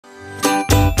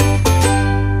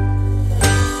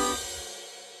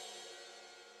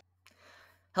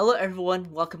Hello, everyone.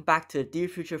 Welcome back to Dear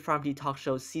Future Pharmacy Talk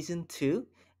Show Season 2,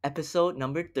 Episode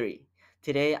number 3.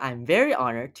 Today, I'm very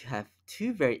honored to have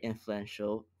two very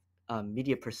influential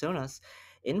media personas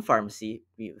in pharmacy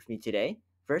with me today.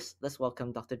 First, let's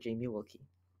welcome Dr. Jamie Wilkey.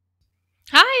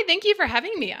 Hi, thank you for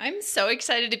having me. I'm so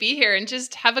excited to be here and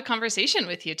just have a conversation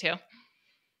with you two.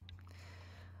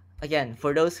 Again,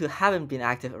 for those who haven't been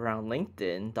active around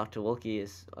LinkedIn, Dr. Wilkey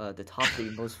is the top 3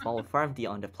 most followed pharmacy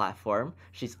on the platform.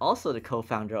 She's also the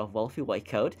co-founder of Wealthy White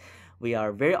Coat. We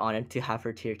are very honored to have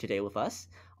her here today with us.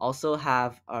 Also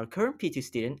have our current P2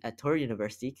 student at Torrey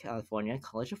University, California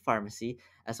College of Pharmacy,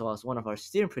 as well as one of our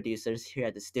student producers here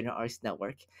at the Student Arts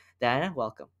Network. Daiana,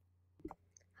 welcome.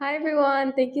 Hi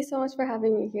everyone, thank you so much for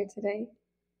having me here today.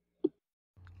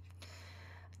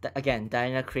 Again,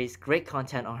 Diana creates great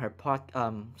content on her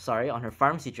on her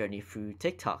pharmacy journey through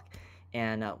TikTok,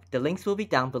 and the links will be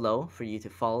down below for you to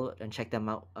follow and check them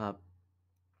out.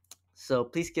 So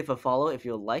please give a follow if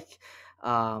you like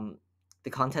the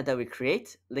content that we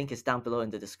create. Link is down below in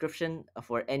the description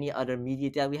for any other media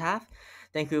that we have.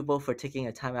 Thank you both for taking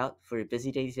a time out for your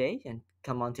busy day today and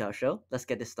come on to our show. Let's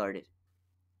get this started.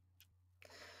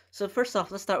 So first off,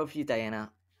 let's start with you,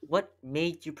 Diana. What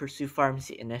made you pursue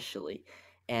pharmacy initially,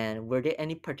 and were there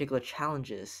any particular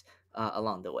challenges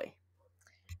along the way?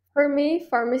 For me,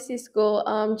 pharmacy school,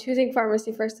 choosing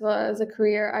pharmacy first of all as a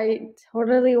career, I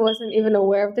totally wasn't even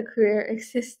aware of the career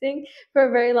existing for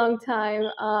a very long time.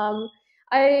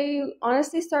 I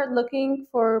honestly started looking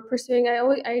for pursuing.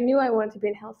 I knew I wanted to be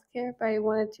in healthcare, but I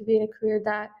wanted to be in a career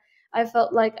that I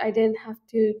felt like I didn't have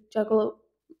to juggle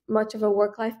much of a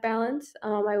work-life balance.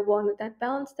 I wanted that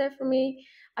balance there for me.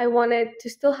 I wanted to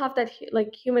still have that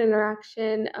like human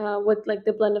interaction with like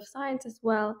the blend of science as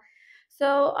well.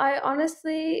 So I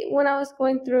honestly, when I was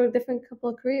going through a different couple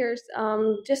of careers,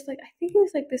 just like I think it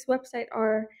was like this website,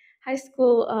 our high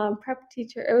school prep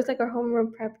teacher, it was like our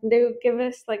homeroom prep, and they would give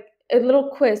us like a little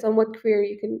quiz on what career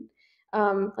you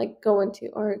can like go into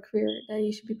or a career that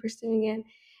you should be pursuing in,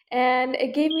 and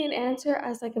it gave me an answer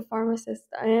as like a pharmacist,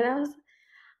 and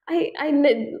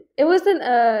it wasn't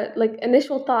a like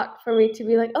initial thought for me to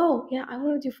be like, oh yeah, I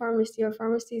want to do pharmacy, or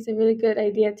pharmacy is a really good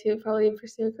idea to probably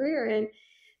pursue a career in.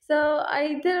 So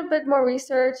I did a bit more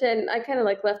research, and I kind of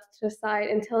like left it to the side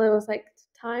until it was like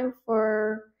time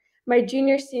for my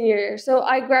junior senior year. So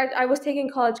I was taking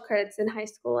college credits in high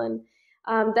school,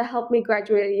 and that helped me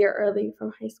graduate a year early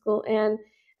from high school. And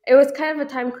it was kind of a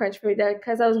time crunch for me there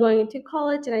because I was going into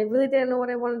college and I really didn't know what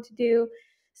I wanted to do.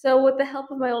 So with the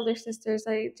help of my older sisters,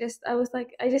 I just sat down. I was like,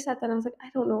 I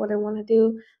don't know what I want to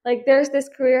do. Like, there's this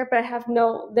career, but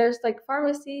there's like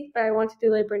pharmacy, but I want to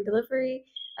do labor and delivery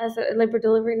as a labor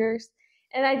delivery nurse,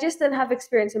 and I just didn't have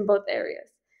experience in both areas.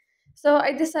 So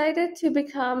I decided to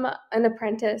become an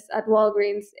apprentice at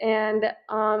Walgreens, and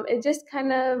it just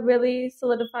kind of really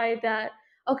solidified that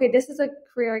okay, this is a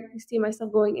career I can see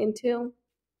myself going into.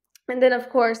 And then, of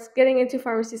course, getting into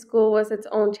pharmacy school was its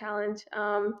own challenge.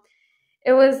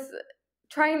 It was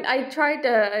trying. I tried.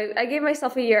 I gave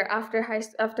myself a year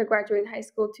after graduating high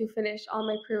school to finish all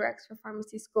my prereqs for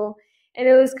pharmacy school, and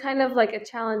it was kind of like a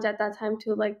challenge at that time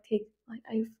to like take like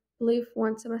I believe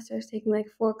one semester I was taking like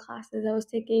 4 classes. I was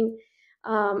taking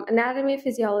anatomy,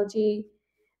 physiology.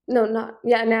 No, not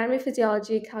yeah, anatomy,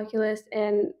 physiology, calculus,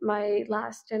 and my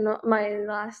last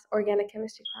organic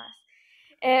chemistry class,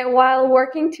 and while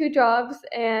working 2 jobs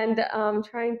and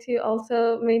trying to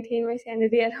also maintain my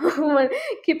sanity at home and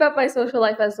keep up my social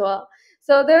life as well.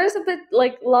 So there's a bit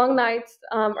like long nights,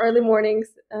 early mornings,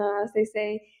 as they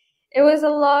say. It was a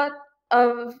lot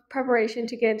of preparation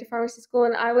to get into pharmacy school,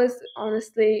 and I was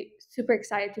honestly super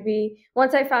excited to be.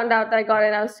 Once I found out that I got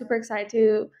in, I was super excited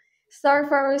to start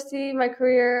pharmacy, my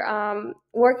career.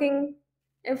 Working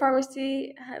in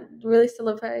pharmacy had really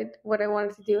solidified what I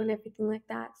wanted to do and everything like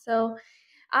that. So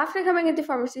after coming into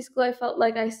pharmacy school, I felt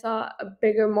like I saw a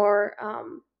bigger, more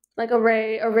like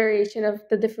array or variation of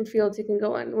the different fields you can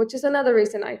go in, which is another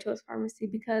reason I chose pharmacy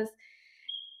because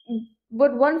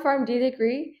with one PharmD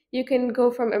degree, you can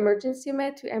go from emergency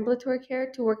med to ambulatory care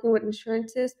to working with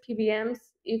insurances, PBMs.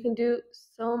 You can do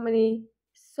so many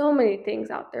things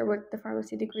out there with the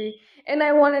pharmacy degree. And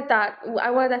I wanted that. I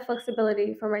wanted that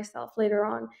flexibility for myself later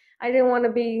on. I didn't want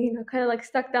to be, kind of like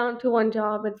stuck down to one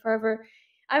job and forever.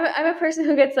 I'm a person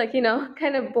who gets like,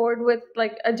 kind of bored with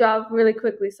like a job really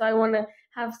quickly. So I want to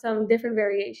have some different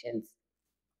variations.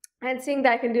 And seeing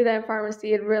that I can do that in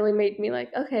pharmacy, it really made me like,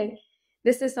 okay,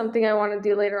 this is something I want to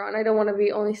do later on. I don't want to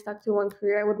be only stuck to one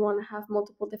career. I would want to have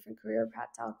multiple different career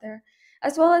paths out there,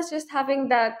 as well as just having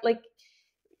that like.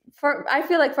 I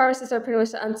feel like pharmacists are pretty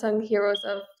much the unsung heroes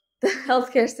of the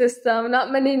healthcare system.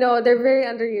 Not many know they're very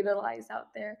underutilized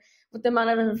out there with the amount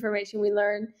of information we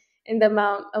learn and the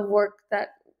amount of work that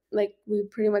like we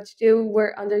pretty much do.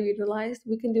 We're underutilized.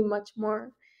 We can do much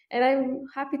more, and I'm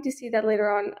happy to see that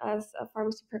later on as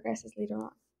pharmacy progresses later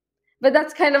on. But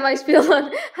that's kind of my spiel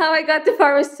on how I got to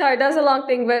pharmacy. Sorry, that's a long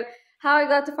thing, but how I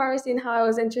got to pharmacy and how I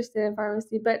was interested in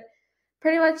pharmacy. But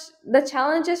pretty much the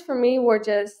challenges for me were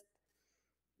just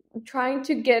trying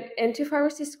to get into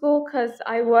pharmacy school because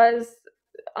I was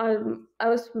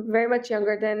very much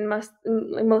younger than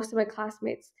most of my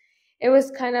classmates. It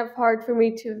was kind of hard for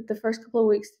me to the first couple of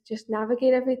weeks to just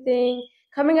navigate everything.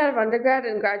 Coming out of undergrad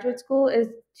and graduate school is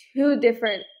two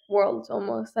different worlds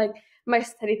almost. Like my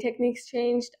study techniques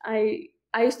changed. I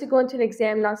used to go into an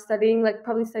exam not studying, like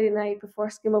probably study the night before,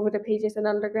 skim over the pages in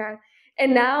undergrad.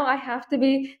 And now I have to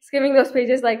be skimming those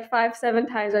pages like 5, 7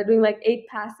 times or doing like 8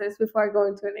 passes before I go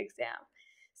into an exam.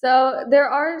 So there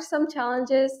are some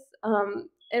challenges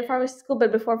in pharmacy school,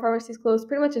 but before pharmacy school, it was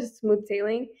pretty much just smooth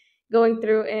sailing going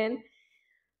through in.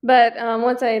 But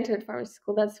once I entered pharmacy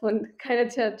school, that's when kind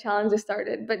of the challenges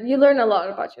started. But you learn a lot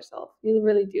about yourself. You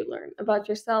really do learn about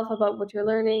yourself, about what you're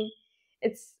learning.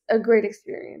 It's a great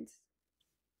experience.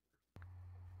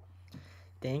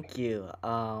 Thank you.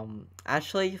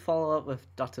 Actually, follow up with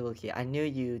Dr. Wilkey. I knew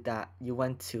you that you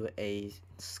went to a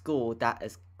school that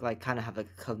is like kind of have a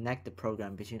connected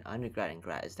program between undergrad and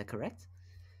grad. Is that correct?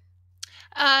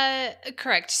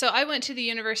 Correct. So I went to the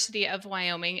University of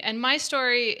Wyoming, and my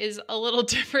story is a little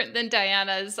different than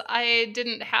Diana's. I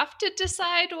didn't have to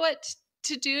decide what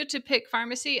to do to pick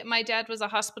pharmacy. My dad was a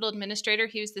hospital administrator.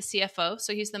 He was the CFO,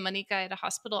 so he's the money guy at a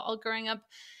hospital all growing up.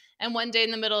 And one day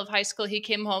in the middle of high school, he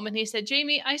came home and he said,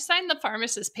 Jamie, I sign the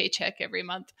pharmacist paycheck every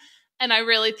month, and I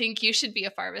really think you should be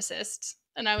a pharmacist.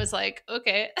 And I was like,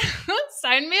 okay,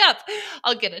 sign me up.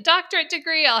 I'll get a doctorate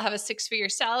degree. I'll have a 6-figure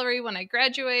salary when I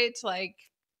graduate. Like,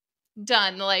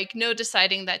 done. Like, no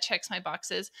deciding, that checks my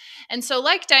boxes. And so,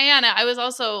 like Diana, I was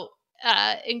also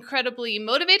incredibly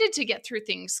motivated to get through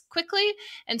things quickly.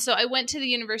 And so I went to the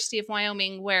University of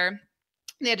Wyoming, where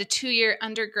they had a 2-year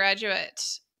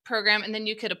undergraduate program, and then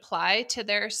you could apply to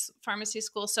their pharmacy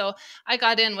school. So I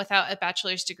got in without a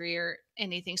bachelor's degree or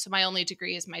anything. So my only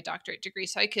degree is my doctorate degree.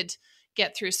 So I could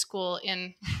get through school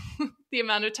in the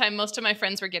amount of time most of my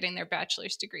friends were getting their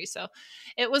bachelor's degree. So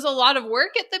it was a lot of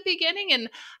work at the beginning. And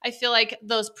I feel like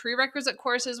those prerequisite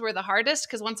courses were the hardest,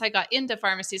 because once I got into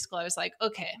pharmacy school, I was like,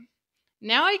 okay,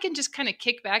 now I can just kind of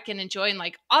kick back and enjoy and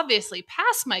like obviously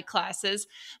pass my classes.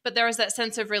 But there was that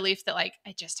sense of relief that like,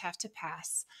 I just have to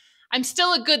pass. I'm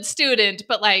still a good student,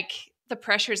 but like the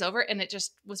pressure's over, and it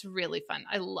just was really fun.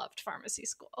 I loved pharmacy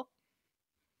school.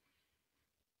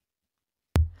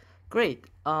 Great.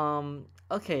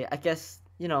 Okay, I guess,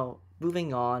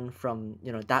 moving on from,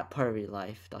 that part of your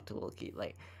life, Dr. Wilkie,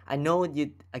 like, I know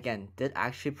you, again, did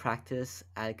actually practice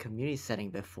at a community setting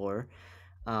before.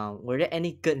 Were there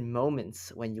any good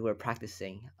moments when you were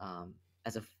practicing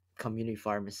as a community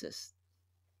pharmacist?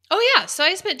 Oh, yeah. So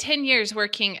I spent 10 years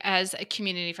working as a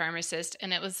community pharmacist,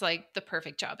 and it was like the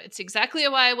perfect job. It's exactly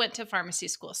why I went to pharmacy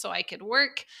school, so I could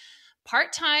work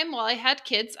part time while I had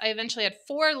kids. I eventually had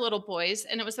 4 little boys,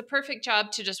 and it was the perfect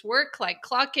job to just work, like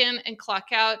clock in and clock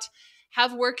out,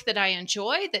 have work that I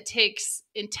enjoy, that takes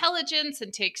intelligence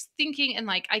and takes thinking. And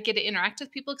like I get to interact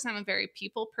with people because I'm a very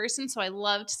people person. So I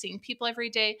loved seeing people every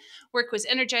day. Work was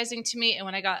energizing to me. And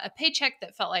when I got a paycheck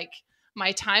that felt like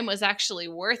my time was actually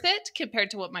worth it compared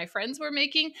to what my friends were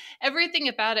making, everything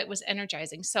about it was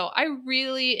energizing. So I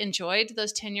really enjoyed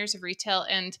those 10 years of retail.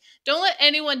 And don't let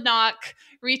anyone knock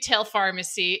retail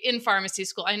pharmacy in pharmacy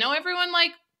school. I know everyone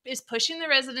like is pushing the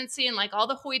residency and like all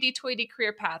the hoity-toity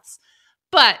career paths,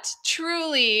 but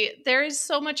truly there is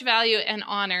so much value and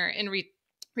honor in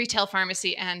retail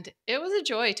pharmacy, and it was a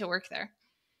joy to work there.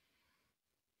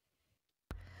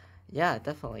 Yeah,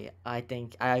 definitely. I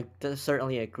think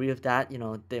certainly agree with that.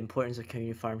 The importance of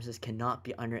community pharmacists cannot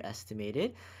be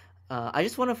underestimated. I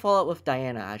just want to follow up with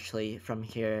Diana actually from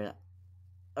here.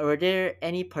 Were there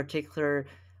any particular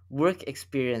work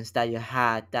experience that you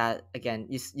had that, again,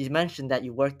 you mentioned that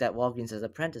you worked at Walgreens as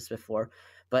apprentice before,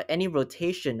 but any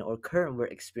rotation or current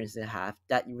work experience you have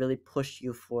that you really pushed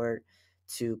you forward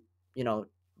to,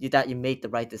 that you made the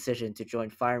right decision to join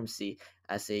pharmacy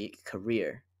as a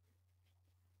career?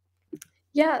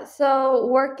 Yeah, so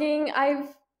working, I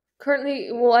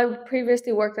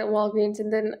previously worked at Walgreens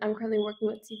and then I'm currently working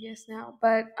with CVS now.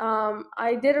 But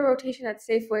I did a rotation at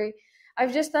Safeway.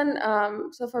 I've just done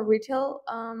so for retail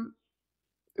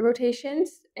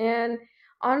rotations, and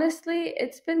honestly,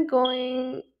 it's been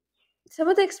going. Some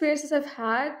of the experiences I've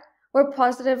had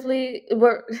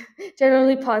were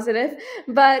generally positive,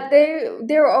 but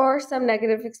there are some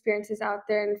negative experiences out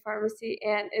there in pharmacy,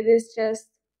 and it is just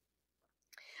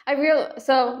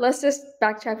so let's just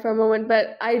backtrack for a moment.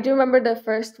 But I do remember the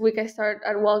first week I started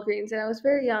at Walgreens, and I was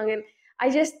very young, and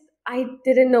I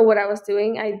didn't know what I was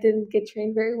doing. I didn't get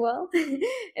trained very well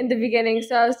in the beginning,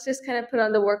 so I was just kind of put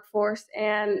on the workforce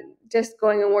and just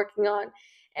going and working on,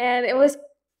 and it was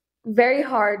very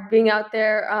hard being out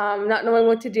there, not knowing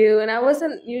what to do. And I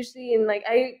wasn't usually in, like,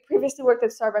 I previously worked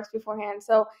at Starbucks beforehand,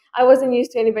 so I wasn't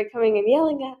used to anybody coming and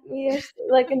yelling at me, or,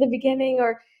 like, in the beginning,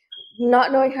 or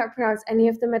not knowing how to pronounce any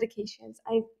of the medications.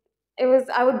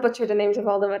 I would butcher the names of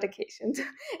all the medications,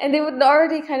 and they would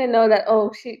already kind of know that,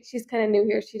 oh, she's kind of new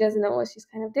here. She doesn't know what she's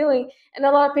kind of doing, and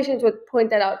a lot of patients would point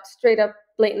that out straight up,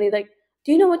 blatantly, like,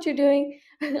 "Do you know what you're doing?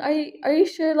 Are you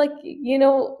sure? Like, you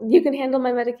know, you can handle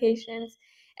my medications?"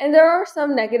 And there are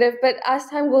some negative, but as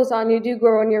time goes on, you do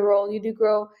grow in your role. You do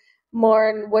grow more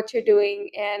in what you're doing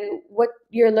and what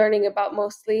you're learning about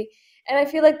mostly. And I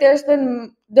feel like there's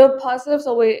been the positives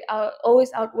always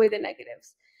outweigh the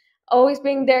negatives. Always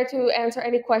being there to answer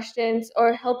any questions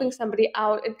or helping somebody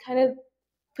out, it kind of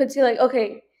puts you like,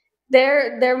 okay,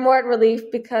 they're more at relief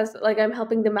because, like, I'm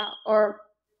helping them out. Or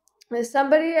there's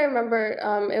somebody I remember,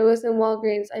 it was in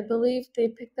Walgreens. I believe they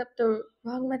picked up the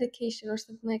wrong medication or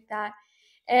something like that,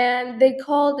 and they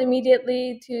called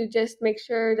immediately to just make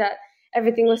sure that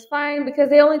everything was fine, because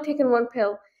they only taken one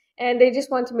pill, and they just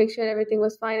wanted to make sure everything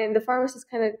was fine. And the pharmacist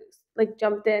kind of, like,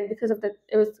 jumped in because of the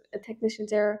it was a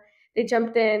technician's error. They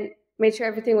jumped in, made sure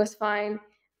everything was fine,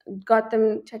 got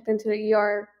them checked into the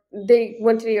ER. They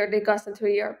went to the ER, they got sent to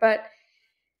the ER, but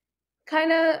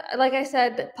kind of, like I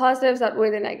said, the positives outweigh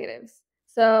the negatives.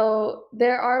 So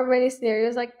there are many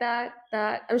scenarios like that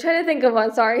I'm trying to think of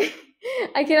one. Sorry,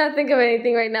 I cannot think of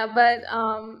anything right now, but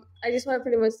I just want to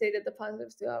pretty much say that the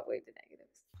positives do outweigh the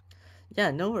negatives.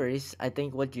 Yeah, no worries. I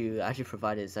think what you actually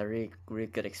provided is a really, really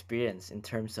good experience in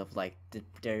terms of like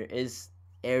there is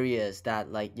areas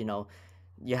that, like,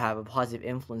 you have a positive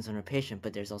influence on a patient,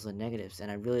 but there's also negatives,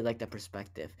 and I really like that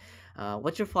perspective.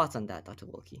 What's your thoughts on that, Dr.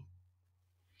 Wilkie?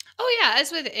 Oh, yeah.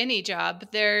 As with any job,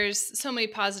 there's so many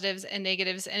positives and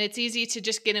negatives, and it's easy to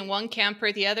just get in one camp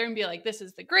or the other and be like, this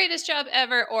is the greatest job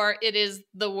ever, or it is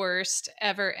the worst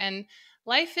ever. And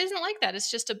life isn't like that.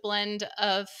 It's just a blend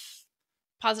of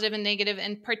positive and negative.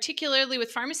 And particularly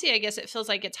with pharmacy, I guess it feels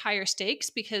like it's higher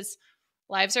stakes because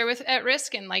lives are at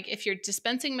risk. And like if you're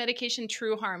dispensing medication,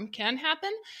 true harm can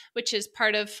happen, which is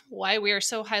part of why we are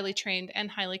so highly trained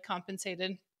and highly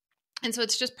compensated. And so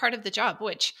it's just part of the job,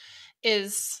 which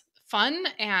is fun.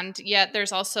 And yet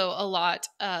there's also a lot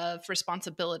of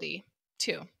responsibility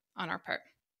too on our part.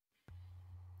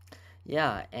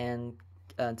 Yeah, and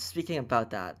speaking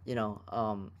about that,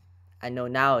 I know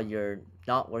now you're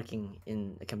not working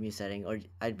in a community setting, or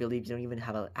I believe you don't even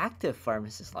have an active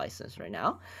pharmacist license right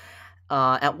now.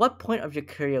 At what point of your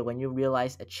career when you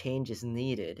realize a change is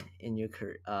needed in your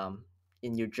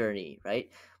in your journey, right?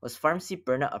 Was pharmacy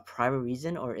burnout a primary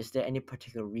reason, or is there any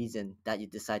particular reason that you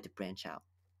decide to branch out?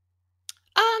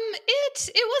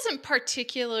 It wasn't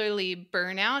particularly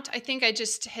burnout. I think I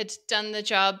just had done the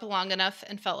job long enough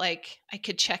and felt like I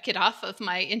could check it off of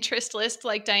my interest list.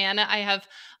 Like Daiana, I have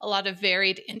a lot of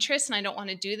varied interests and I don't want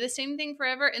to do the same thing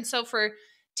forever. And so for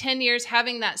 10 years,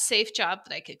 having that safe job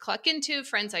that I could clock into,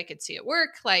 friends I could see at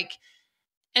work, like,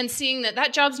 and seeing that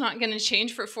that job's not going to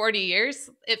change for 40 years,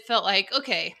 it felt like,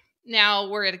 okay, now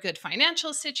we're at a good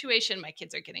financial situation. My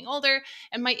kids are getting older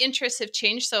and my interests have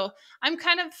changed. So I'm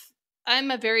kind of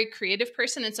I'm a very creative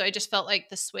person, and so I just felt like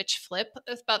the switch flip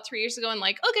about 3 years ago, and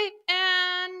like, okay,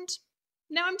 and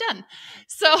now I'm done.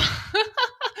 So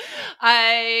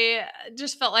I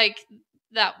just felt like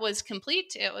that was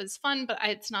complete. It was fun, but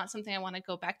it's not something I want to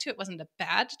go back to. It wasn't a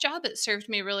bad job. It served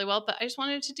me really well, but I just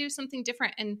wanted to do something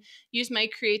different and use my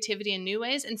creativity in new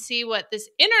ways and see what this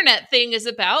internet thing is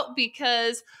about,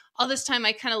 because all this time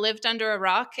I kind of lived under a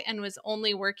rock and was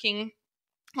only working,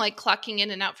 like clocking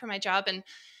in and out for my job, and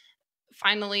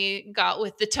finally got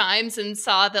with the times and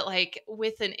saw that like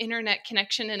with an internet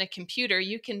connection and a computer,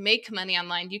 you can make money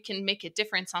online, you can make a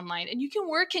difference online, and you can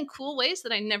work in cool ways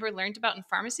that I never learned about in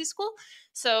pharmacy school.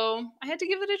 So I had to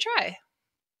give it a try.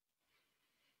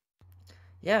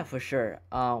 Yeah, for sure.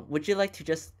 Would you like to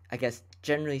just, I guess,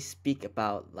 generally speak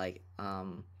about like,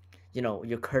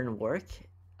 your current work,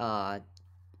 uh,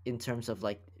 in terms of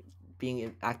like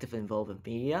being actively involved in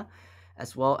media,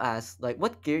 as well as like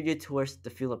what geared you towards the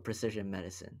field of precision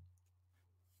medicine?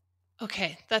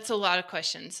 Okay, that's a lot of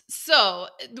questions. So,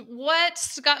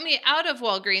 what got me out of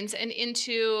Walgreens and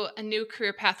into a new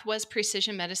career path was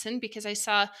precision medicine, because I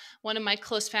saw one of my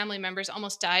close family members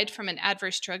almost died from an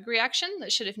adverse drug reaction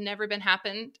that should have never been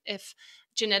happened if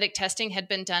genetic testing had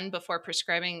been done before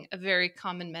prescribing a very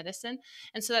common medicine.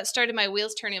 And so that started my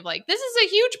wheels turning of like, this is a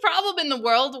huge problem in the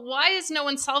world. Why is no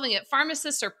one solving it?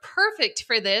 Pharmacists are perfect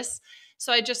for this.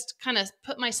 So I just kind of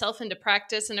put myself into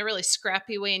practice in a really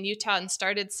scrappy way in Utah and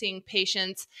started seeing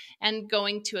patients and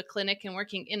going to a clinic and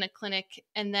working in a clinic.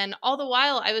 And then all the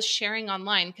while I was sharing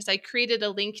online, because I created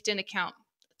a LinkedIn account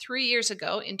 3 years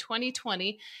ago in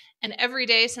 2020. And every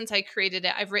day since I created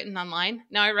it, I've written online.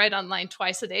 Now I write online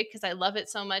twice a day because I love it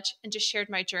so much, and just shared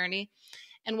my journey.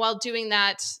 And while doing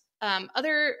that,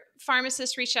 other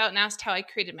pharmacists reached out and asked how I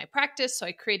created my practice. So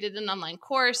I created an online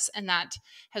course, and that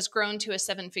has grown to a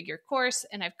 7-figure course.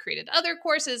 And I've created other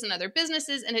courses and other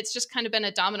businesses. And it's just kind of been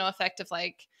a domino effect of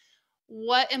like,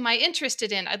 what am I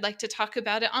interested in? I'd like to talk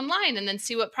about it online and then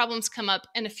see what problems come up.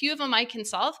 And a few of them I can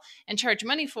solve and charge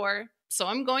money for. So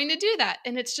I'm going to do that.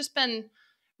 And it's just been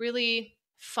really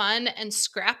fun and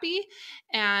scrappy,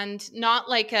 and not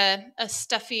like a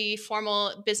stuffy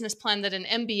formal business plan that an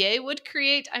MBA would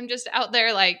create. I'm just out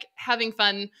there like having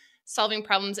fun, solving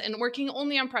problems, and working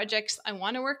only on projects I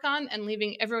want to work on, and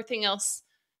leaving everything else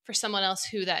for someone else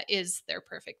who that is their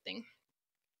perfect thing.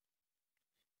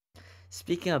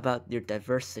 Speaking about your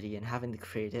diversity and having the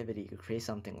creativity to create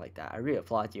something like that, I really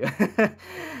applaud you.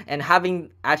 And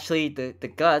having actually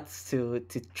the guts to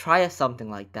try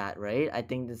something like that, right? I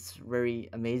think that's very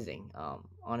amazing.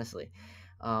 Honestly,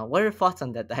 what are your thoughts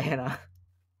on that, Diana?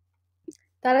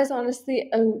 That is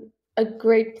honestly a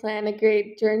great plan, a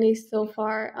great journey so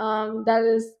far. That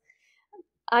is,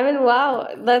 I mean, wow,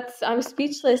 I'm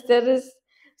speechless. That is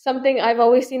something I've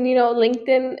always seen.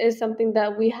 LinkedIn is something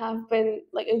that we have been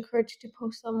like encouraged to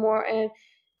post on more and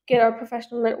get our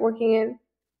professional networking in.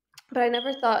 But I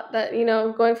never thought that,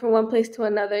 going from one place to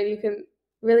another, you can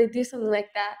really do something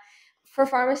like that. For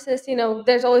pharmacists,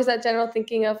 there's always that general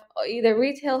thinking of either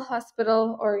retail,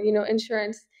 hospital, or,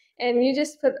 insurance. And you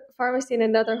just put pharmacy in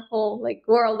another whole like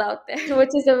world out there,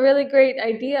 which is a really great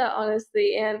idea,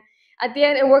 honestly. And at the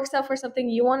end, it works out for something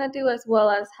you want to do, as well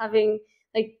as having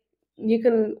like, you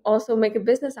can also make a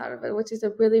business out of it, which is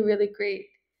a really, really great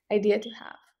idea to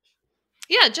have.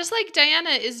 Yeah, just like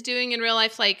Daiana is doing in real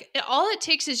life, like all it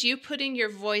takes is you putting your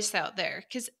voice out there,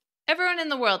 because everyone in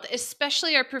the world,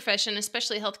 especially our profession,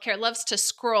 especially healthcare, loves to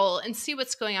scroll and see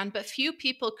what's going on, but few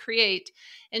people create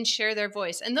and share their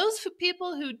voice. And those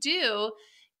people who do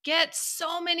get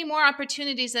so many more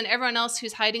opportunities than everyone else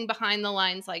who's hiding behind the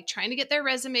lines, like trying to get their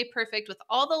resume perfect with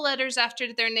all the letters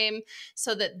after their name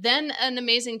so that then an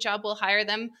amazing job will hire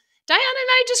them. Diana and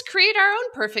I just create our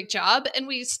own perfect job, and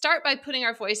we start by putting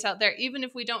our voice out there, even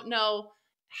if we don't know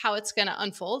how it's going to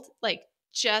unfold. Like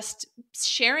just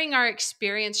sharing our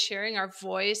experience, sharing our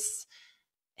voice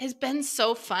has been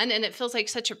so fun, and it feels like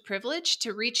such a privilege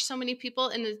to reach so many people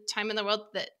in a time in the world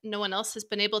that no one else has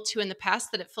been able to in the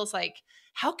past, that it feels like,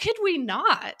 how could we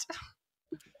not?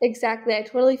 Exactly. I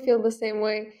totally feel the same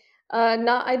way.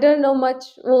 Not, I don't know much.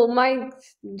 Well, my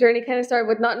journey kind of started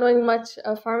with not knowing much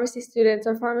of pharmacy students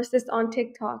or pharmacists on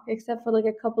TikTok, except for like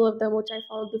a couple of them, which I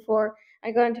followed before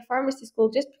I got into pharmacy school,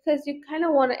 just because you kind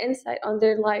of want an insight on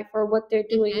their life or what they're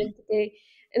doing Mm-hmm. in the day.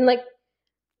 And like,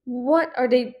 what are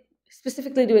they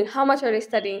specifically doing, how much are they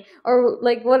studying, or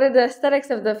like what are the aesthetics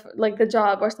of the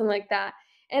job or something like that.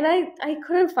 And I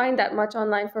couldn't find that much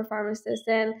online for pharmacists.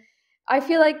 And I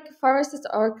feel like pharmacists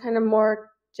are kind of more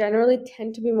generally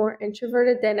tend to be more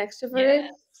introverted than extroverted,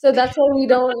 Yes. so that's why we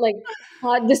don't like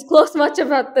disclose much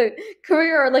about the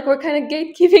career, or like we're kind of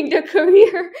gatekeeping their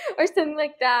career or something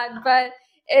like that. But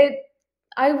it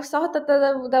I saw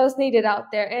that was needed out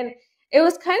there. And it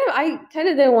was I kind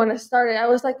of didn't want to start it. I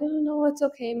was like, oh no, it's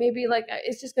okay. Maybe like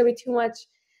it's just gonna be too much.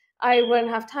 I wouldn't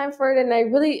have time for it. And I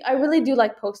really do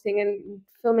like posting and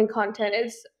filming content.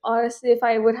 It's honestly, if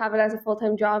I would have it as a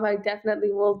full-time job, I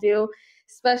definitely will do.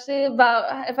 Especially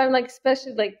about if I'm like,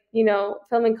 especially like,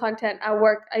 filming content at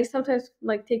work. I sometimes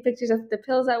like take pictures of the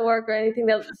pills at work or anything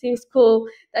that seems cool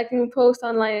that I can post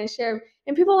online and share.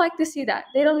 And people like to see that.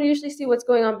 They don't usually see what's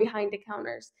going on behind the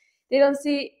counters. They don't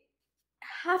see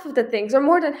half of the things or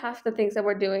more than half the things that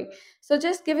we're doing. So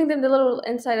just giving them the little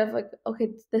insight of like, okay,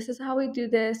 this is how we do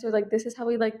this, or like this is how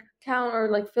we like count or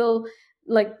like fill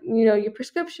like, your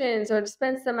prescriptions or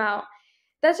dispense them out.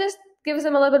 That just gives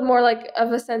them a little bit more like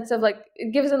of a sense of like,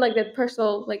 it gives them like that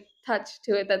personal like touch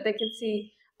to it, that they can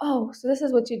see, oh, so this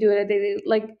is what you do in a daily,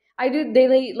 like I do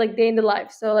daily, like day in the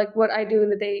life. So like what I do in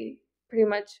the day pretty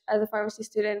much as a pharmacy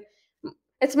student,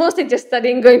 It's mostly just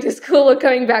studying, going to school, or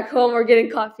coming back home, or getting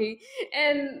coffee.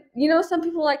 And some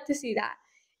people like to see that,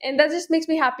 and that just makes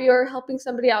me happy. Or helping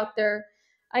somebody out there.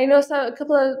 I know a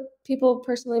couple of people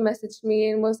personally messaged me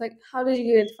and was like, "How did you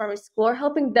get into pharmacy school?" Or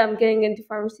helping them getting into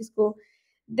pharmacy school.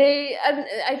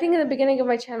 I think in the beginning of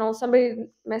my channel, somebody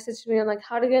messaged me on like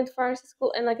how to get into pharmacy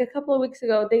school, and like a couple of weeks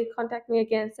ago, they contacted me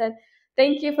again and said,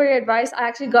 "Thank you for your advice. I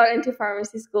actually got into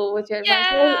pharmacy school with your advice."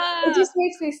 And it Yeah. just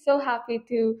makes me so happy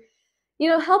to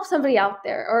help somebody out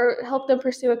there or help them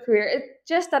pursue a career. It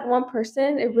just that one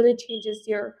person, it really changes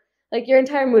your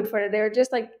entire mood for it. They're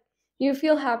just like you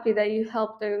feel happy that you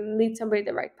helped and lead somebody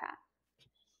the right path.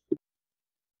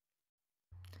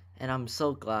 And I'm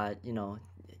so glad, you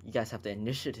guys have the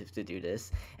initiative to do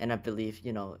this. And I believe,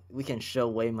 we can show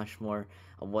way much more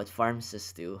of what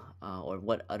pharmacists do, or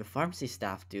what other pharmacy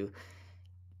staff do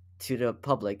to the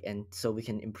public, and so we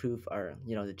can improve our,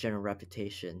 the general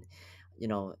reputation.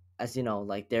 As you know,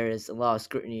 like there is a lot of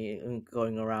scrutiny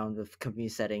going around with company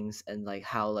settings, and like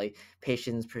how like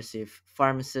patients perceive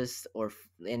pharmacists or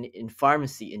in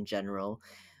pharmacy in general.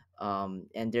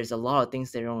 And there's a lot of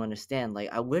things they don't understand. Like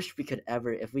I wish we could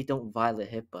ever, if we don't violate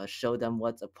HIPAA, show them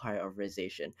what's a prior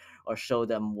authorization, or show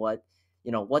them what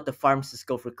the pharmacists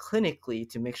go for clinically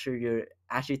to make sure you're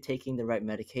actually taking the right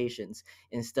medications,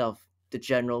 instead of the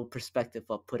general perspective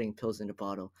of putting pills in the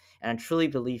bottle. And I truly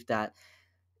believe that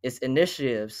it's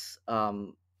initiatives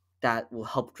that will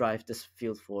help drive this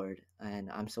field forward.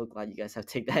 And I'm so glad you guys have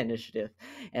taken that initiative.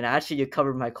 And actually, you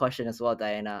covered my question as well,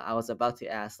 Diana. I was about to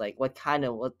ask, like,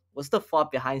 what's the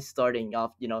thought behind starting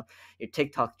off, your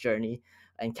TikTok journey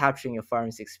and capturing your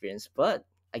pharmacy experience? But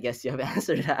I guess you have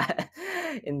answered that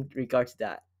in regard to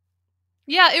that.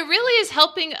 Yeah, it really is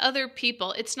helping other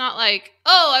people. It's not like,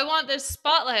 oh, I want this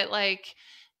spotlight. Like,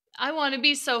 I want to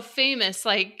be so famous.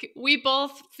 Like, we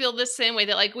both feel the same way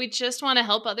that, like, we just want to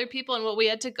help other people. And what we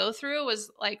had to go through was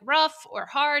like rough or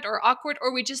hard or awkward,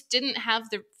 or we just didn't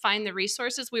find the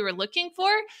resources we were looking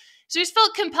for. So we just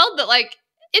felt compelled that, like,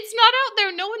 it's not out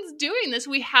there. No one's doing this.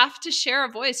 We have to share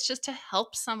a voice just to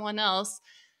help someone else.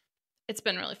 It's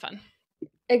been really fun.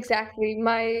 Exactly.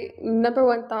 My number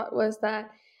one thought was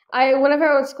that whenever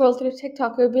I would scroll through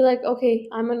TikTok, it would be like, okay,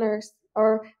 I'm a nurse,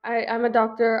 or I'm a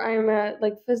doctor, I'm a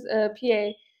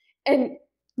PA, and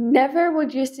never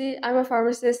would you see I'm a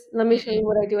pharmacist. Let me show you Mm-mm.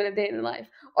 what I do in a day in the life.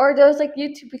 Or those like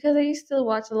YouTube, because I used to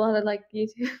watch a lot of like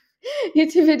YouTube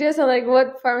YouTube videos on like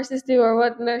what pharmacists do or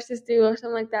what nurses do or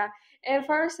something like that. And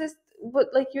pharmacists would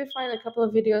like you would find a couple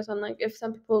of videos on like if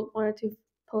some people wanted to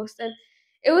post, and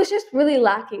it was just really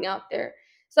lacking out there.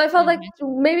 So I felt like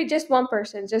Mhm. maybe just one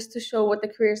person, just to show what the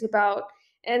career is about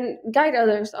and guide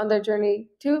others on their journey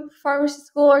to pharmacy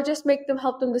school, or just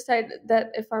help them decide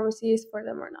that if pharmacy is for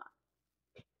them or not.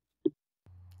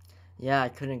 Yeah, I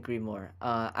couldn't agree more.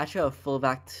 Actually, I'll fall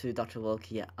back to Dr.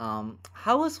 Wilkey.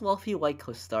 How was Wealthy White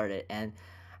Coat started, and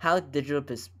how did digital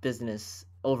business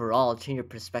overall change your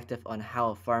perspective on how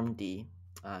a PharmD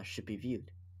should be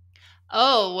viewed?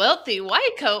 Oh, Wealthy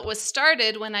White Coat was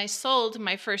started when I sold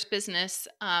my first business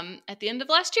at the end of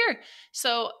last year.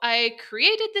 So I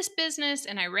created this business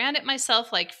and I ran it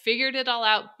myself, like figured it all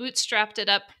out, bootstrapped it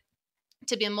up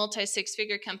to be a multi six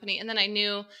figure company. And then I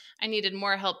knew I needed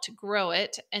more help to grow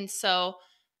it. And so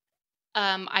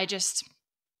I just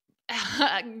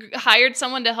hired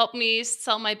someone to help me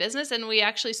sell my business, and we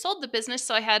actually sold the business.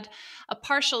 So I had a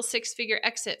partial six-figure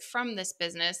exit from this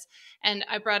business, and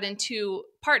I brought in two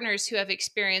partners who have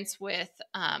experience with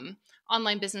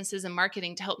online businesses and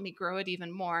marketing to help me grow it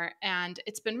even more. And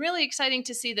it's been really exciting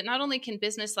to see that not only can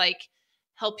business like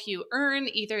help you earn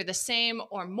either the same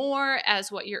or more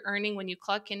as what you're earning when you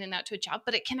clock in and out to a job,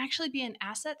 but it can actually be an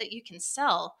asset that you can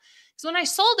sell. So when I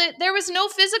sold it, there was no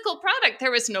physical product.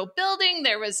 There was no building.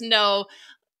 There was no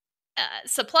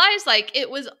supplies. Like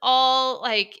it was all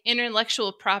like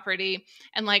intellectual property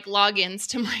and like logins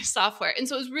to my software. And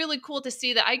so it was really cool to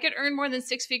see that I could earn more than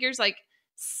six figures, like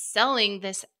selling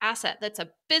this asset that's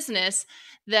a business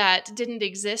that didn't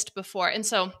exist before. And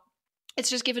so it's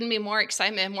just given me more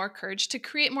excitement and more courage to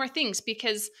create more things,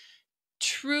 because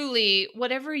truly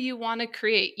whatever you want to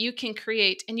create, you can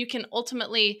create, and you can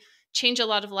ultimately change a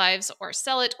lot of lives or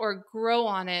sell it or grow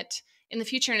on it in the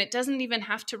future. And it doesn't even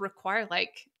have to require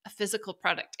like a physical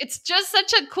product. It's just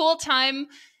such a cool time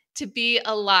to be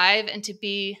alive and to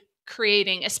be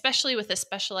creating, especially with the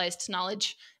specialized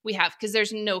knowledge we have, because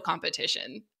there's no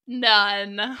competition.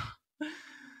 None.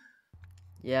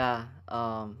 Yeah.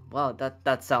 Well,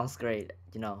 that sounds great.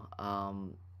 I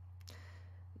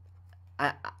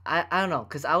don't know,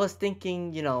 cause I was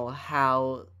thinking,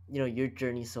 how your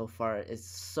journey so far is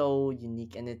so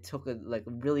unique, and it took a like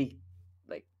really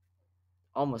like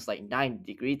almost like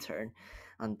 90-degree turn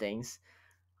on things.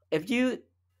 If you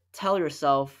tell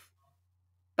yourself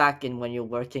back in when you're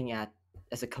working at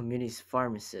as a community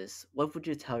pharmacist, what would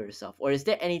you tell yourself? Or is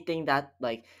there anything that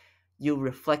like you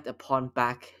reflect upon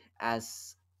back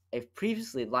as a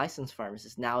previously licensed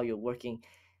pharmacist? Now you're working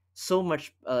so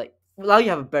much. Now you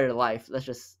have a better life. Let's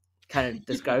just kind of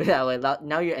describe it that way.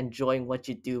 Now you're enjoying what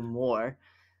you do more,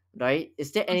 right?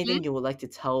 Is there Mhm. anything you would like to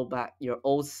tell back your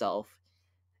old self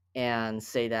and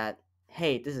say that,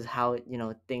 hey, this is how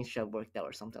things should have worked out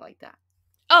or something like that?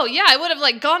 Oh yeah, I would have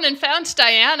like gone and found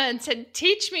Daiana and said,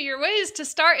 "Teach me your ways to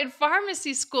start in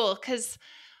pharmacy school." Because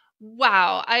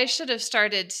wow, I should have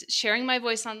started sharing my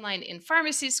voice online in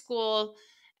pharmacy school.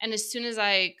 And as soon as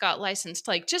I got licensed,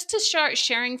 like just to start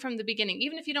sharing from the beginning,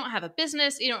 even if you don't have a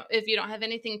business, if you don't have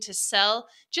anything to sell,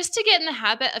 just to get in the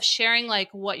habit of sharing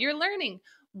like what you're learning,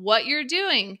 what you're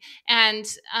doing, and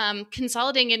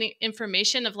consolidating any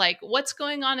information of like what's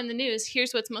going on in the news.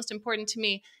 Here's what's most important to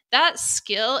me. That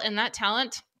skill and that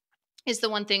talent is the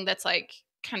one thing that's like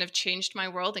kind of changed my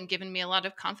world and given me a lot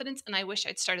of confidence. And I wish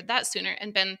I'd started that sooner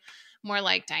and been more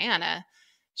like Daiana.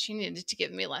 She needed to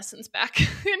give me lessons back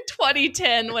in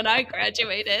 2010 when I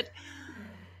graduated.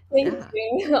 Thank Yeah.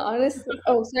 you. Honestly,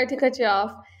 oh, sorry to cut you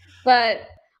off, but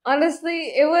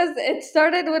honestly, it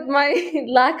started with my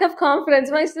lack of confidence.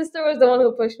 My sister was the one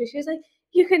who pushed me. She was like,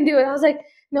 "You can do it." I was like,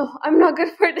 "No, I'm not good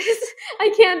for this.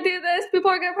 I can't do this.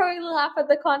 People are gonna probably laugh at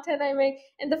the content I make."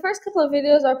 And the first couple of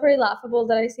videos are pretty laughable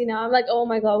that I see now. I'm like, "Oh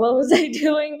my god, what was I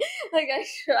doing?" Like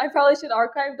I probably should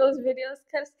archive those videos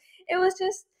because it was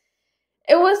just,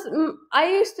 I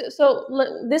used to. So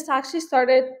this actually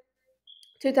started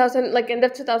 2000, like end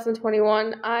of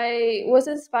 2021. I was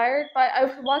inspired by,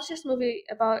 I watched this movie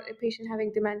about a patient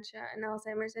having dementia and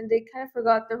Alzheimer's, and they kind of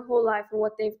forgot their whole life and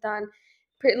what they've done,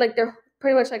 like they're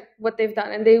pretty much like what they've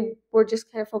done, and they were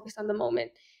just kind of focused on the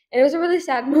moment. And it was a really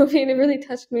sad movie, and it really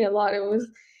touched me a lot. It was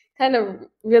kind of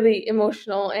really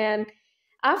emotional. And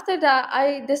after that,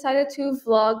 I decided to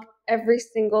vlog every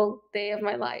single day of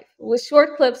my life with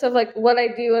short clips of like what I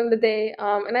do in the day.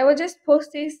 And I would just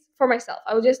post these for myself.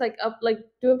 I would just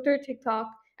do them through TikTok,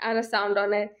 add a sound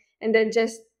on it, and then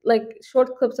just like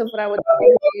short clips of what I would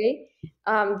do every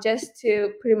day, just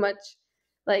to pretty much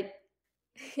like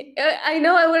I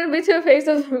know I wouldn't be too afraid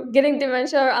of getting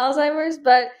dementia or Alzheimer's,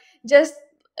 but just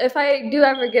if I do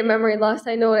ever get memory loss,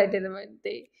 I know what I did in my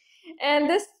day. And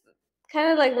this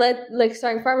kind of like led like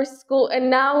starting pharmacy school. And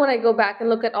now when I go back and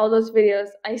look at all those videos,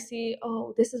 I see,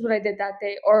 oh, this is what I did that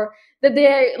day, or the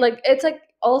day like it's like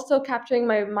also capturing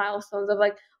my milestones of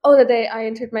like, oh, the day I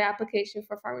entered my application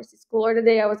for pharmacy school, or the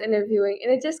day I was interviewing,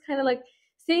 and it just kind of like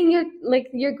seeing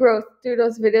your growth through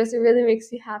those videos. It really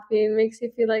makes you happy and makes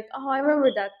you feel like, oh, I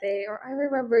remember that day, or I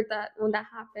remember that when that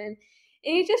happened.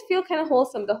 And you just feel kind of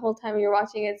wholesome the whole time you're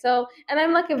watching it. So, and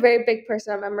I'm like a very big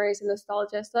person on memories and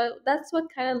nostalgia, so that's what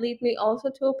kind of lead me also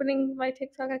to opening my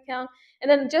TikTok account. And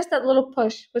then just that little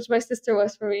push, which my sister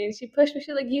was for me, and she pushed me.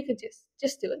 She's like, you could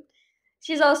just do it.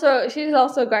 She's also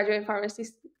a graduate pharmacy.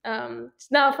 She's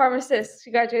now a pharmacist.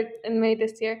 She graduated in May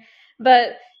this year,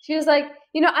 but she was like,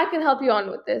 I can help you on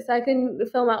with this. I can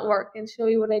film at work and show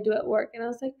you what I do at work. And I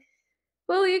was like,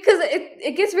 well, because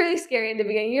it gets really scary in the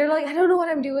beginning. You're like, I don't know what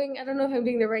I'm doing. I don't know if I'm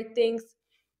doing the right things.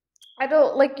 I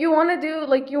don't like, you want to do,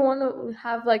 like, you want to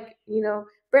have like,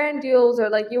 brand deals, or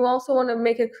like you also want to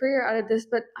make a career out of this.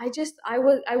 But I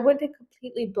went in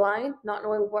completely blind, not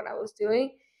knowing what I was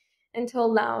doing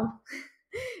until now,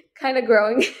 kind of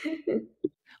growing.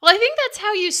 Well, I think that's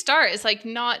how you start, is like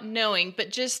not knowing,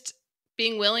 but just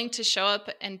being willing to show up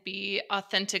and be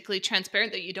authentically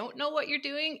transparent that you don't know what you're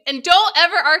doing. And don't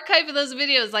ever archive those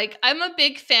videos. Like, I'm a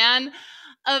big fan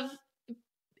of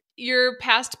your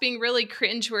past being really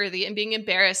cringeworthy and being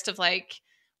embarrassed of like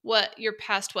what your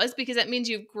past was, because that means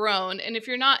you've grown. And if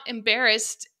you're not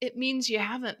embarrassed, it means you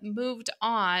haven't moved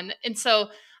on. And so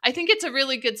I think it's a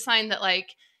really good sign that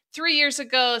like 3 years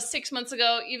ago, 6 months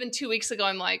ago, even 2 weeks ago,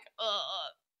 I'm like, oh,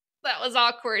 that was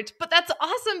awkward. But that's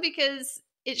awesome because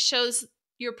it shows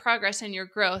your progress and your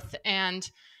growth. And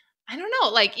I don't know,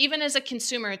 like even as a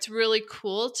consumer, it's really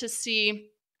cool to see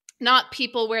not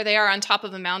people where they are on top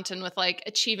of a mountain with like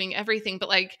achieving everything, but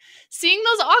like seeing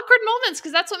those awkward moments,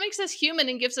 because that's what makes us human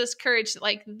and gives us courage that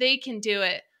like they can do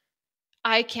it.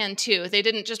 I can too. They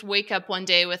didn't just wake up one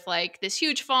day with like this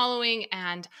huge following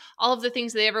and all of the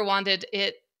things they ever wanted.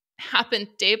 It happened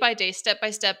day by day, step by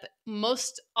step.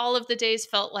 Most all of the days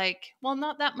felt like, well,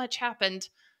 not that much happened,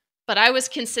 but I was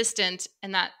consistent,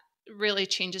 and that really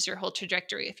changes your whole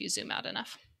trajectory if you zoom out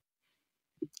enough.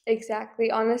 Exactly.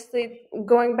 Honestly,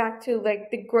 going back to like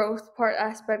the growth part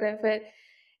aspect of it,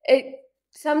 it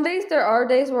some days there are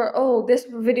days where, oh, this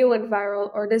video went viral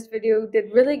or this video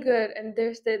did really good, and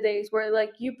there's the days where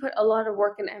like you put a lot of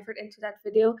work and effort into that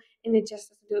video and it just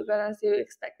doesn't do as good as you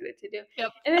expected it to do.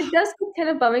 Yep. And it does get kind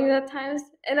of bumming at times.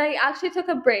 And I actually took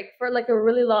a break for like a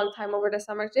really long time over the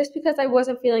summer just because I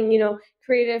wasn't feeling,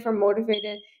 creative or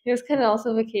motivated. It was kind of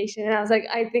also vacation, and I was like,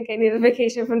 I think I need a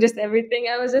vacation from just everything.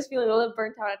 I was just feeling a little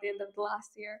burnt out at the end of the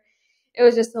last year. It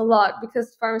was just a lot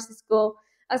because pharmacy school,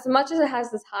 as much as it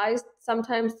has its highs,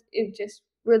 sometimes it just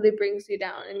really brings you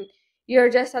down, and you're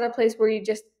just at a place where you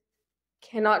just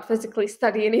cannot physically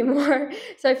study anymore.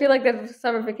 So I feel like that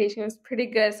summer vacation was pretty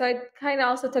good. So I kind of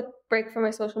also took a break from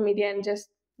my social media and just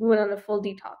went on a full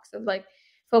detox of like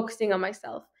focusing on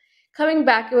myself. Coming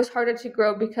back, it was harder to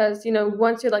grow because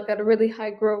once you're like at a really high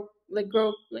growing,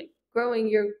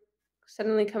 you're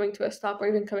suddenly coming to a stop or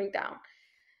even coming down.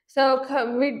 So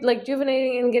like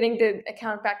rejuvenating and getting the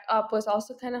account back up was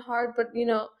also kind of hard, but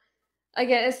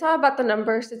again, it's not about the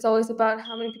numbers. It's always about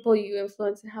how many people you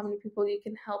influence and how many people you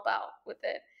can help out with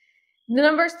it. The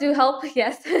numbers do help,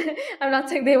 yes. I'm not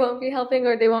saying they won't be helping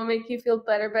or they won't make you feel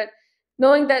better, but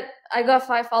knowing that I got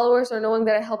 5 followers or knowing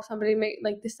that I helped somebody make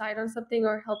like decide on something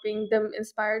or helping them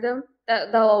inspire them,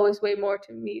 that'll always weigh more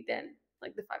to me than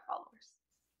like the 5 followers.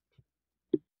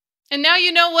 And now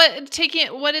you know what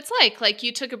it's like. Like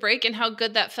you took a break and how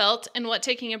good that felt and what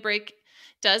taking a break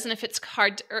does. And if it's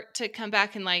hard to come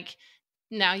back and like,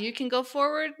 now you can go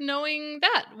forward knowing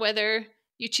that whether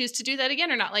you choose to do that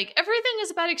again or not. Like everything is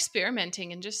about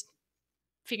experimenting and just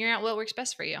figuring out what works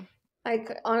best for you.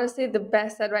 Like honestly, the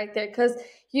best said right there, because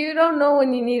you don't know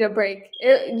when you need a break.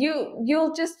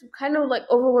 You'll just kind of like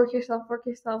overwork yourself, work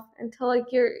yourself until like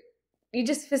you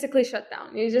just physically shut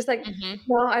down. You're just like, Mm-hmm.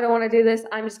 no, I don't want to do this.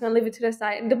 I'm just gonna leave it to the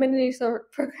side. And the minute you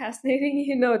start procrastinating,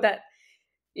 you know that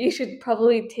you should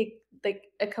probably take like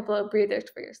a couple of breathers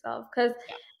for yourself. Because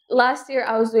Yeah. last year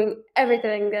I was doing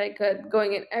everything that I could,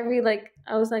 going in every like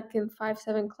I was like in 5,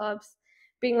 7 clubs,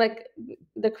 being like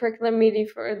the curriculum media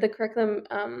for the curriculum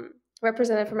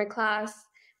representative for my class,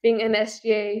 being an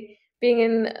SGA, being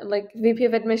in like VP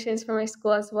of admissions for my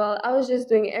school as well. I was just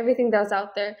doing everything that was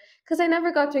out there because I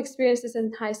never got to experience this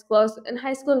in high school. In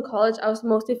high school and college, I was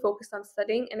mostly focused on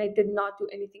studying and I did not do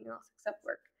anything else except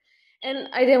work. And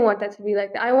I didn't want that to be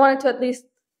like that. I wanted to at least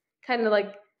kind of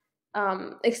like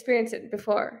experience it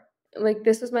before. Like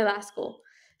this was my last school.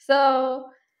 So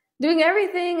doing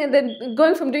everything and then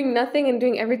going from doing nothing and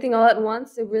doing everything all at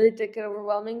once, it really did get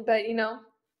overwhelming. But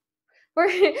we're,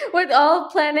 with all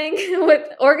planning, with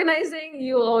organizing,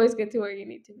 you'll always get to where you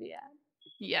need to be at.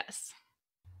 Yes.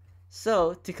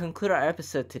 So, to conclude our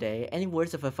episode today, any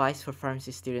words of advice for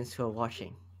pharmacy students who are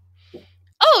watching?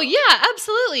 Oh, yeah,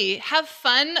 absolutely. Have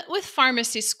fun with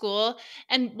pharmacy school.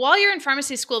 And while you're in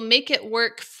pharmacy school, make it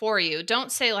work for you.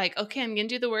 Don't say, like, okay, I'm going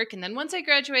to do the work. And then once I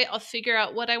graduate, I'll figure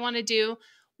out what I want to do.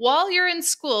 While you're in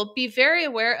school, be very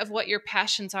aware of what your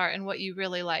passions are and what you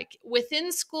really like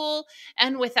within school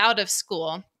and without of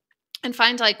school. And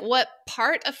find like what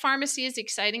part of pharmacy is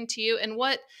exciting to you and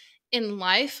what in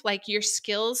life, like your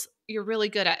skills you're really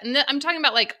good at. And I'm talking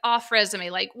about like off resume,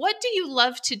 like what do you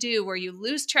love to do where you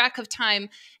lose track of time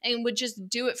and would just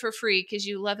do it for free because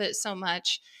you love it so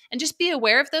much. And just be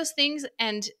aware of those things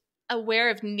and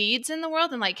aware of needs in the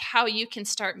world and like how you can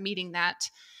start meeting that.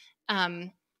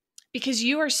 Because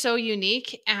you are so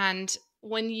unique. And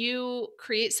when you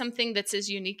create something that's as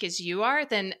unique as you are,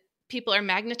 then people are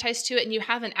magnetized to it and you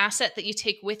have an asset that you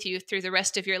take with you through the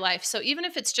rest of your life. So even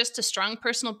if it's just a strong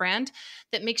personal brand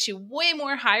that makes you way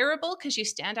more hireable because you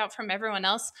stand out from everyone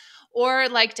else, or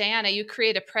like Daiana, you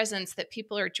create a presence that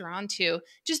people are drawn to,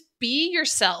 just be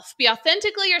yourself, be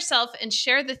authentically yourself and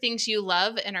share the things you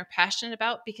love and are passionate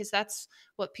about because that's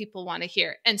what people want to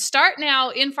hear. And start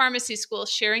now in pharmacy school,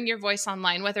 sharing your voice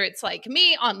online, whether it's like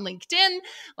me on LinkedIn,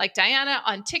 like Daiana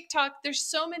on TikTok. There's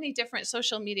so many different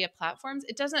social media platforms.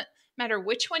 It doesn't matter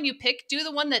which one you pick, do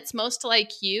the one that's most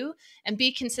like you and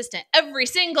be consistent every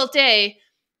single day.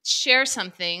 Share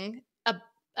something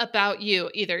about you,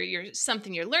 either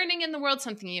something you're learning in the world,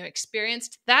 something you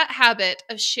experienced. That habit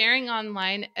of sharing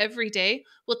online every day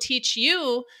will teach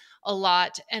you a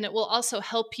lot, and it will also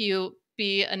help you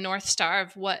be a North Star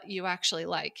of what you actually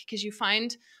like, because you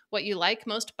find what you like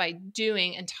most by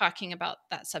doing and talking about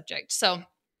that subject. So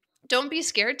don't be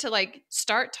scared to like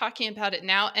start talking about it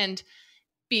now and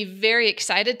be very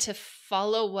excited to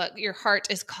follow what your heart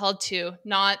is called to,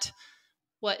 not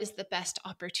what is the best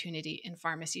opportunity in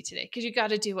pharmacy today, because you got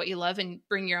to do what you love and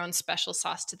bring your own special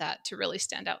sauce to that to really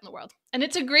stand out in the world. And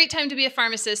it's a great time to be a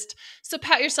pharmacist. So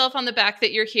pat yourself on the back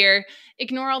that you're here.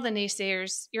 Ignore all the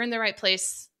naysayers. You're in the right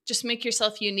place. Just make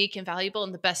yourself unique and valuable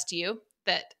and the best you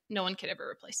that no one could ever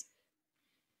replace.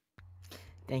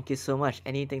 Thank you so much.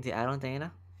 Anything to add on,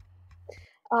 Diana?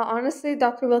 Honestly,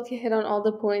 Dr. Wilkie hit on all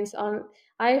the points. On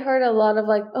I heard a lot of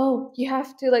like, oh, you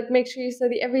have to like make sure you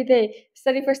study every day,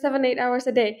 study for 7, 8 hours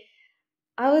a day.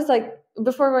 I was like,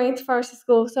 before going to pharmacy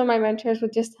school, some of my mentors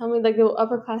would just tell me, like the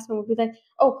upperclassmen would be like,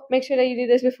 "Oh, make sure that you do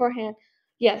this beforehand."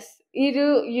 Yes, you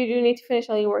do. You do need to finish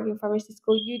all your work in pharmacy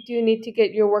school. You do need to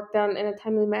get your work done in a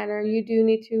timely manner. You do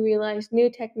need to realize new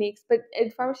techniques. But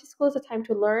in pharmacy school is a time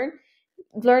to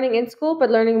learning in school, but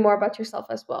learning more about yourself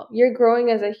as well. You're growing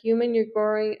as a human. You're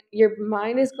growing. Your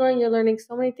mind is growing. You're learning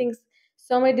so many things,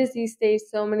 so many disease states,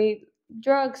 so many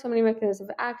drugs, so many mechanisms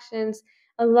of actions,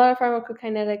 a lot of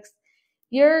pharmacokinetics.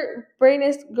 Your brain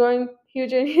is growing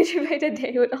huger and huger by the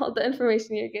day with all the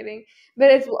information you're getting, but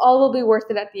it's all will be worth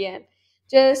it at the end.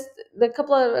 Just the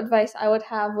couple of advice I would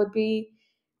have would be,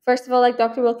 first of all, like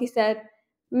Dr. Wilkie said,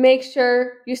 make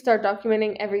sure you start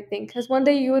documenting everything, because one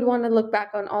day you would want to look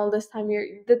back on all this time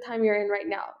the time you're in right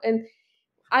now. And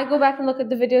I go back and look at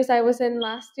the videos I was in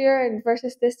last year and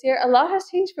versus this year. A lot has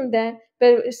changed from then, but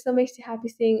it still makes you happy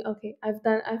seeing, okay, I've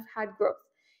had growth.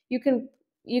 You can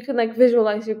like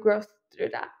visualize your growth through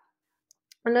that.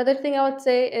 Another thing I would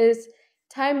say is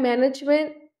time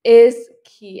management is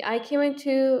key. I came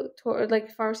into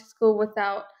like pharmacy school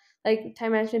without like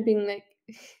time management being like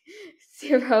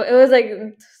zero. It was like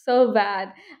so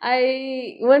bad.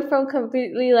 I went from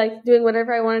completely like doing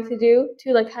whatever I wanted to do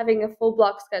to like having a full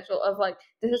block schedule of like,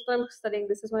 this is what I'm studying,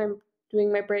 this is when I'm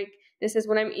doing my break, this is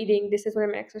when I'm eating, this is when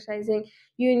I'm exercising.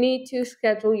 You need to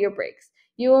schedule your breaks.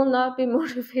 You will not be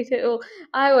motivated. Well,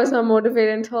 I was not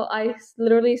motivated until I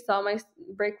literally saw my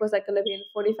break was like going to be in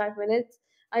 45 minutes.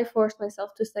 I forced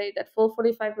myself to study that full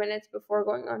 45 minutes before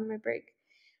going on my break.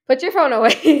 Put your phone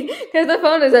away, because the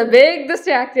phone is a big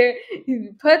distractor.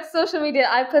 Put social media.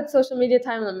 I put social media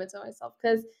time limits on myself,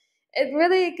 because it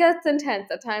really gets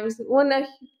intense at times.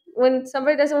 When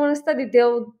somebody doesn't want to study,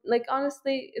 they'll like,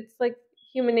 honestly, it's like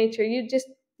human nature.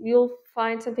 You'll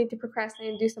find something to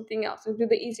procrastinate and do something else, or do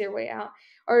the easier way out,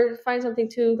 or find something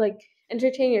to like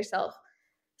entertain yourself.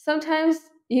 Sometimes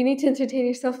you need to entertain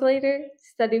yourself later,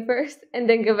 study first, and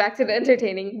then go back to the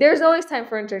entertaining. There's always time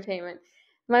for entertainment.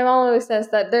 My mom always says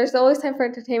that there's always time for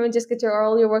entertainment. Just get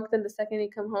all your work done the second you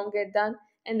come home, get it done,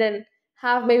 and then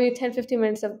have maybe 10, 15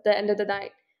 minutes of the end of the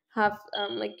night. Have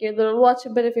like your little watch a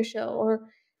bit of your show, or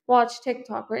watch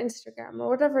TikTok or Instagram or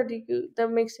whatever that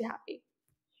makes you happy.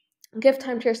 Give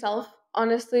time to yourself.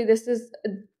 Honestly, this is a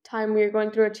time where you're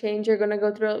going through a change. You're going to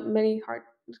go through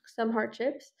some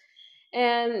hardships,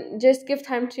 and just give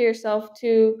time to yourself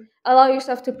to allow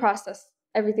yourself to process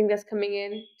everything that's coming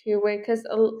in to your way, because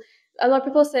a lot of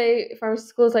people say pharmacy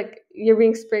school is like you're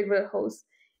being sprayed with a hose.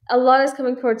 A lot is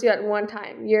coming towards you at one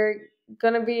time. You're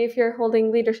gonna be, if you're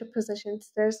holding leadership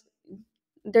positions,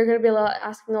 they're gonna be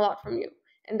asking a lot from you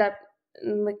in that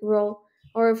like role.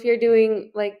 Or if you're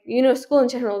doing like, school in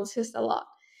general, it's just a lot.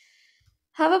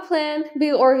 Have a plan,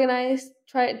 be organized,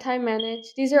 try time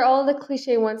manage. These are all the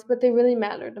cliche ones, but they really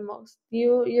matter the most.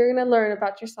 You're gonna learn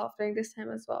about yourself during this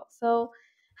time as well. So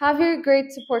have your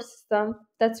great support system.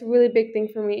 That's a really big thing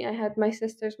for me. I had my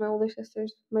sisters, my older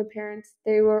sisters, my parents.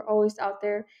 They were always out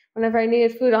there whenever I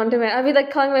needed food on demand. I'd be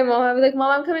like calling my mom. I'd be like,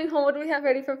 "Mom, I'm coming home. What do we have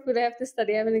ready for food? I have to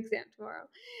study. I have an exam tomorrow."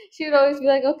 She would always be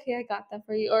like, "Okay, I got that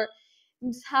for you." Or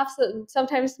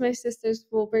sometimes my sisters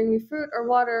will bring me fruit or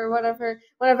water or whatever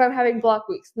whenever I'm having block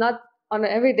weeks. Not on an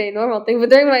everyday normal thing,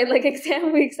 but during my like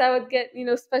exam weeks, I would get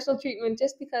special treatment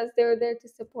just because they were there to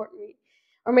support me,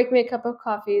 or make me a cup of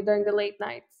coffee during the late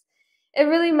nights. It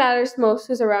really matters most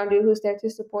who's around you, who's there to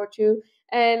support you,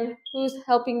 and who's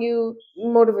helping you,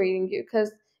 motivating you.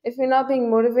 Because if you're not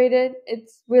being motivated,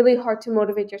 it's really hard to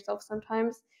motivate yourself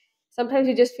sometimes. Sometimes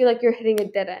you just feel like you're hitting a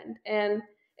dead end, and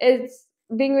it's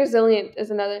being resilient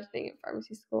is another thing in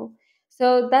pharmacy school.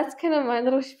 So that's kind of my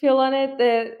little spiel on it.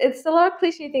 It's a lot of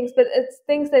cliche things, but it's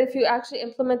things that if you actually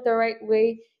implement the right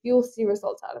way, you will see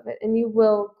results out of it, and you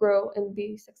will grow and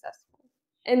be successful.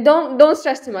 And don't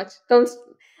stress too much. Don't.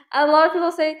 A lot of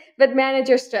people say, but manage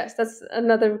your stress. That's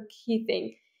another key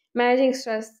thing. Managing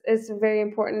stress is very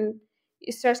important.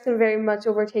 Stress can very much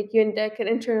overtake you, and that can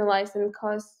internalize and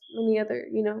cause many other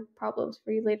problems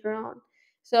for you later on.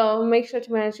 So make sure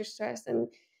to manage your stress and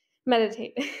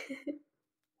meditate.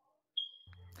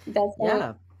 That's all.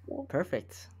 Yeah,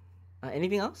 perfect.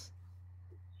 Anything else?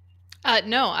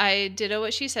 No, I ditto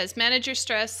what she says. Manage your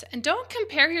stress and don't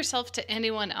compare yourself to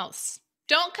anyone else.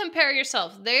 Don't compare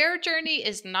yourself. Their journey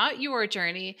is not your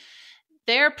journey.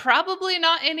 They're probably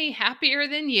not any happier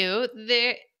than you.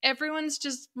 Everyone's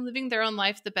just living their own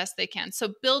life the best they can.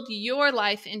 So build your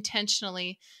life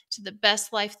intentionally to the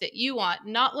best life that you want,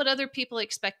 not what other people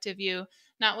expect of you,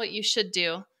 not what you should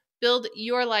do, Build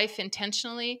your life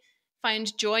intentionally.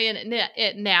 Find joy in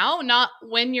it now, not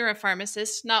when you're a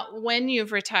pharmacist, not when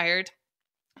you've retired.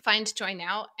 Find joy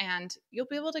now, and you'll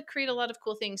be able to create a lot of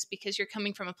cool things because you're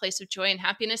coming from a place of joy and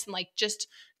happiness and like just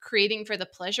creating for the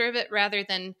pleasure of it rather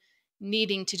than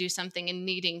needing to do something and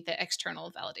needing the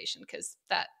external validation, because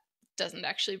that doesn't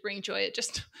actually bring joy. It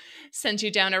just sends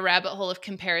you down a rabbit hole of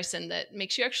comparison that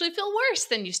makes you actually feel worse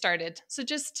than you started. So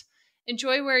just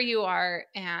enjoy where you are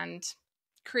and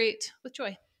create with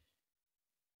joy.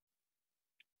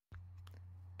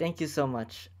 Thank you so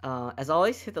much. As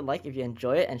always, hit the like if you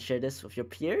enjoy it and share this with your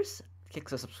peers. Click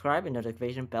the subscribe and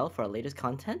notification bell for our latest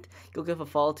content. Go give a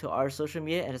follow to our social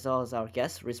media as well as our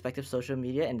guests' respective social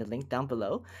media in the link down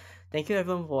below. Thank you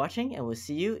everyone for watching, and we'll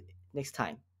see you next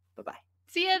time. Bye bye.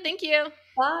 See ya. Thank you.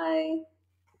 Bye.